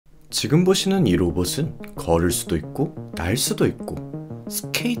지금 보시는 이 로봇은 걸을 수도 있고 날 수도 있고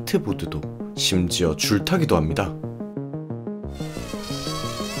스케이트보드도 심지어 줄타기도 합니다.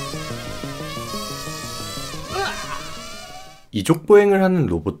 이족보행을 하는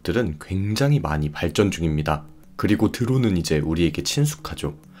로봇들은 굉장히 많이 발전 중입니다. 그리고 드론은 이제 우리에게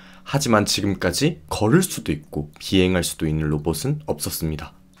친숙하죠. 하지만 지금까지 걸을 수도 있고 비행할 수도 있는 로봇은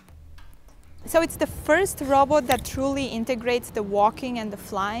없었습니다. So it's the first robot that truly integrates the walking and the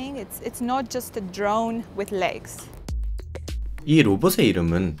flying. It's not just a drone with legs. 이 로봇의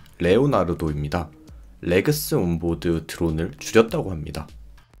이름은 레오나르도입니다. 레그스 온보드 드론을 줄였다고 합니다.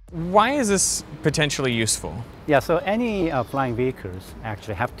 Why is this potentially useful? Yeah, so any flying vehicles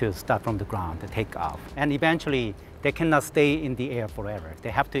actually have to start from the ground to take off. And eventually they cannot stay in the air forever. They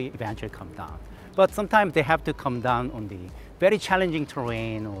have to eventually come down. But sometimes they have to come down on the very challenging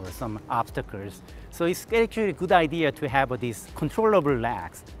terrain or some obstacles. So it's actually a good idea to have these controllable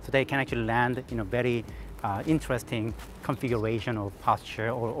legs so they can actually land in a very interesting configuration of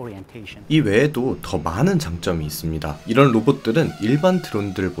posture or orientation. 이 외에도 더 많은 장점이 있습니다. 이런 로봇들은 일반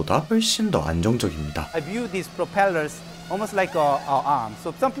드론들보다 훨씬 더 안정적입니다. I view these propellers almost like our arms.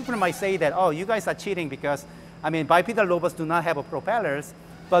 So some people might say that, oh, you guys are cheating because, I mean, bipedal robots do not have propellers,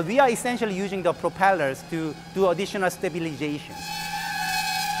 but we are essentially using the propellers to do additional stabilization.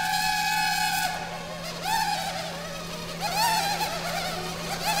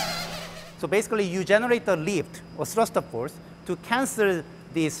 So basically, you generate the lift or thrust force to cancel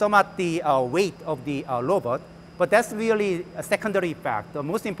somewhat the weight of the robot. But that's really a secondary effect. The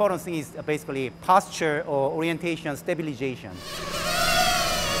most important thing is basically posture or orientation, stabilization.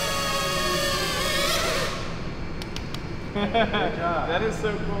 That is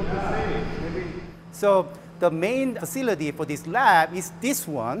so cool to see. So the main facility for this lab is this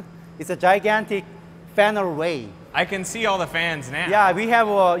one. It's a gigantic fan array. I can see all the fans now. Yeah, we have,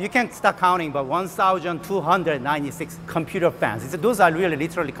 you can start counting, but 1,296 computer fans. Those are really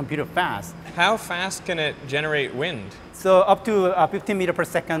literally computer fans. How fast can it generate wind? So up to 15 meters per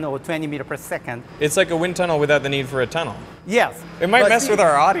second or 20 meters per second. It's like a wind tunnel without the need for a tunnel. Yes. It might mess with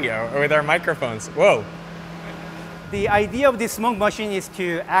our audio or with our microphones. Whoa. The idea of this smoke machine is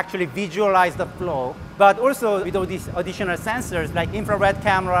to actually visualize the flow, but also with all these additional sensors like infrared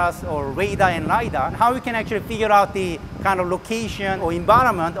cameras or radar and LiDAR, how you can actually figure out the kind of location or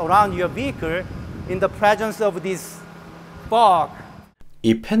environment around your vehicle in the presence of this fog.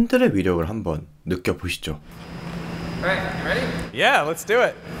 이 팬들의 위력을 한번 느껴보시죠. Alright, you ready? Yeah, let's do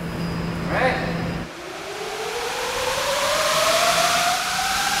it. Alright.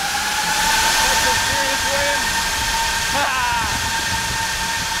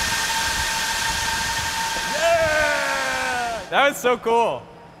 That was so cool.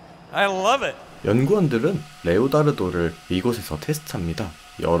 I love it. 연구원들은 레오나르도를 이곳에서 테스트합니다.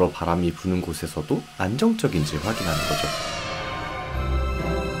 여러 바람이 부는 곳에서도 안정적인지 확인하는 거죠.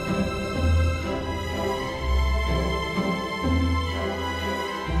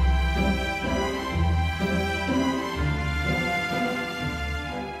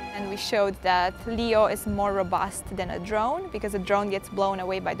 Showed that Leo is more robust than a drone because a drone gets blown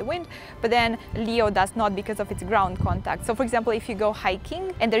away by the wind, but then Leo does not because of its ground contact. So for example, if you go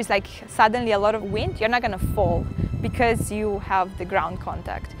hiking and there's like suddenly a lot of wind, you're not going to fall because you have the ground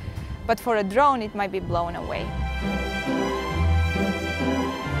contact. But for a drone, it might be blown away.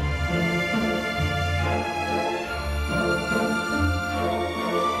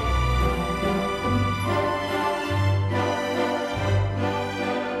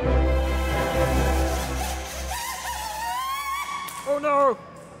 No.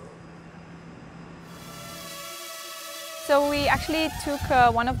 So we actually took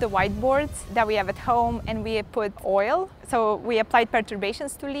one of the whiteboards that we have at home and we put oil. So we applied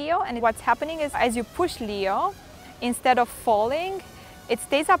perturbations to Leo, and what's happening is as you push Leo, instead of falling, it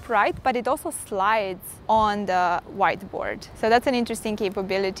stays upright, but it also slides on the whiteboard. So that's an interesting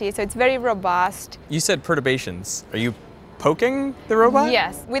capability. So it's very robust. You said perturbations. Are you poking the robot?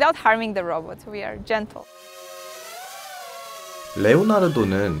 Yes, without harming the robot. We are gentle.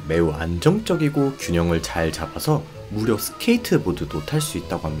 레오나르도는 매우 안정적이고 균형을 잘 잡아서 무려 스케이트보드도 탈 수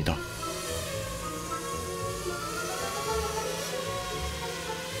있다고 합니다.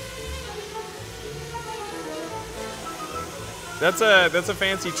 That's a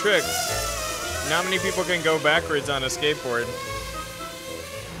fancy trick. Not many people can go backwards on a skateboard.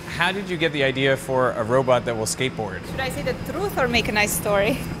 How did you get the idea for a robot that will skateboard? Should I say the truth or make a nice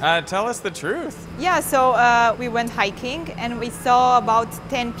story? Tell us the truth. Yeah, so we went hiking and we saw about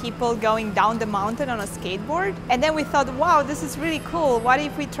 10 people going down the mountain on a skateboard. And then we thought, wow, this is really cool. What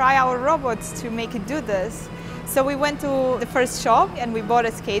if we try our robots to make it do this? So we went to the first shop and we bought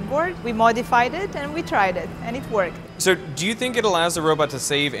a skateboard, we modified it and we tried it and it worked. So do you think it allows the robot to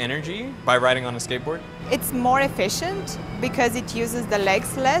save energy by riding on a skateboard? It's more efficient because it uses the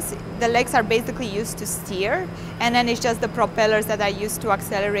legs less. The legs are basically used to steer and then it's just the propellers that are used to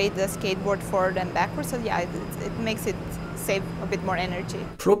accelerate the skateboard forward and backwards. So yeah, it makes it save a bit more energy.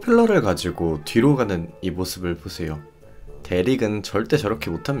 프로펠러를 가지고 뒤로 가는 이 모습을 보세요. 대릭은 절대 저렇게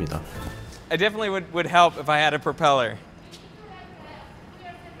못합니다. I definitely would help if I had a propeller.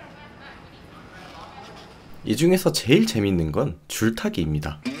 이 중에서 제일 재밌는 건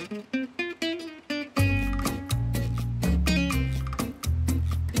줄타기입니다.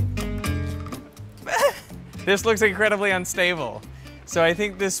 This looks incredibly unstable. So I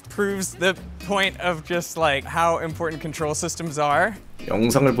think this proves the point of just like how important control systems are.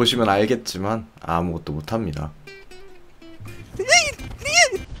 영상을 보시면 알겠지만 아무것도 못합니다.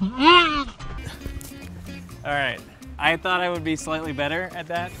 All right, I thought I would be slightly better at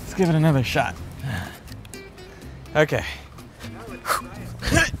that. Let's give it another shot. Okay.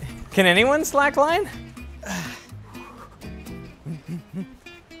 Can anyone slackline?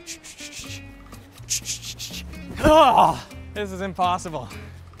 Oh, this is impossible.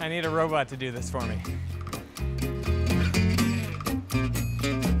 I need a robot to do this for me.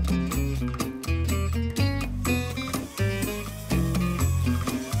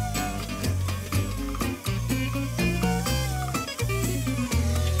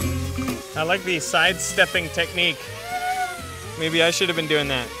 I like the sidestepping technique. Maybe I should have been doing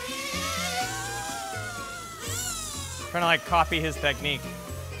that. Trying to like copy his technique.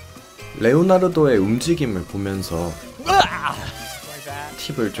 레오나르도의 움직임을 보면서 Like that.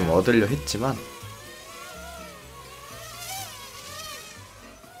 팁을 좀 얻으려 했지만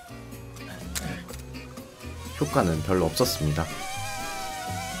효과는 별로 없었습니다.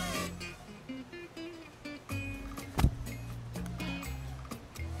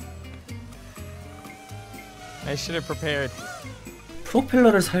 I should have prepared.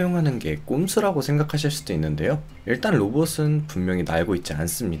 프로펠러를 사용하는 게 꼼수라고 생각하실 수도 있는데요. 일단 로봇은 분명히 날고 있지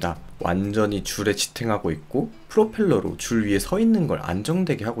않습니다. 완전히 줄에 지탱하고 있고 프로펠러로 줄 위에 서 있는 걸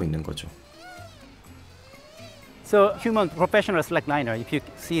안정되게 하고 있는 거죠. So human professional slackliner, if you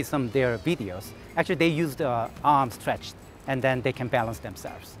see some of their videos, actually they use the arms stretched and then they can balance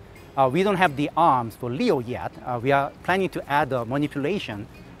themselves. We don't have the arms for Leo yet. We are planning to add a manipulation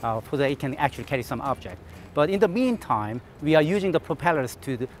so that it can actually carry some object. But in the meantime, we are using the propellers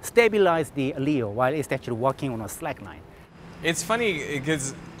to stabilize the Leo while it's actually working on a slackline. It's funny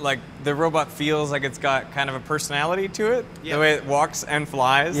because like the robot feels like it's got kind of a personality to it, the way it walks and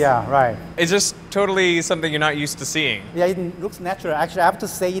flies. Yeah, right. It's just totally something you're not used to seeing. Yeah, it looks natural. Actually, I have to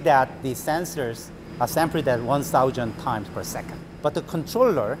say that the sensors are sampled at 1,000 times per second. But the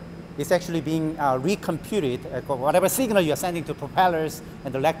controller is actually being recomputed, whatever signal you're sending to propellers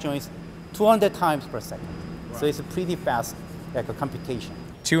and the leg joints, 200 times per second. Wow. So it's a pretty fast computation.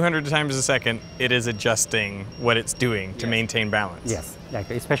 200 times a second, it is adjusting what it's doing to maintain balance. Yes,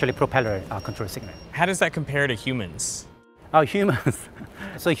 especially propeller control signal. How does that compare to humans? Humans.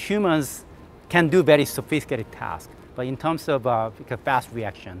 So humans can do very sophisticated tasks, but in terms of fast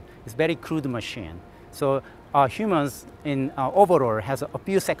reaction, it's very crude machine. So humans in overall has a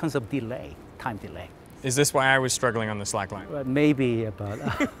few seconds of delay, time delay. Is this why I was struggling on the slack line? Maybe, but...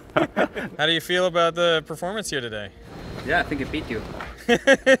 How do you feel about the performance here today? Yeah, I think it beat you.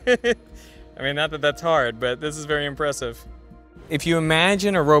 I mean, not that that's hard, but this is very impressive. If you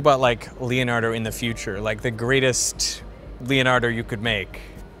imagine a robot like Leonardo in the future, like the greatest Leonardo you could make,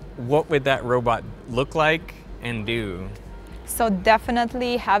 what would that robot look like and do? So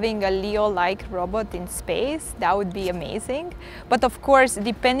definitely having a Leo-like robot in space, that would be amazing. But of course,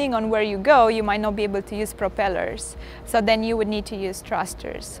 depending on where you go, you might not be able to use propellers. So then you would need to use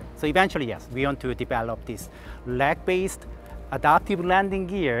thrusters. So eventually, yes, we want to develop this leg-based adaptive landing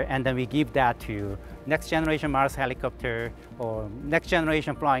gear, and then we give that to next generation Mars helicopter or next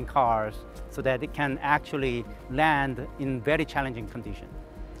generation flying cars so that it can actually land in very challenging conditions.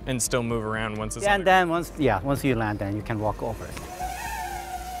 And still move around once it's and then once you land, then you can walk over it.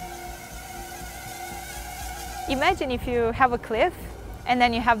 Imagine if you have a cliff and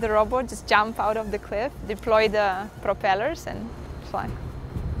then you have the robot just jump out of the cliff, deploy the propellers and fly.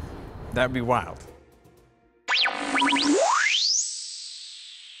 That'd be wild.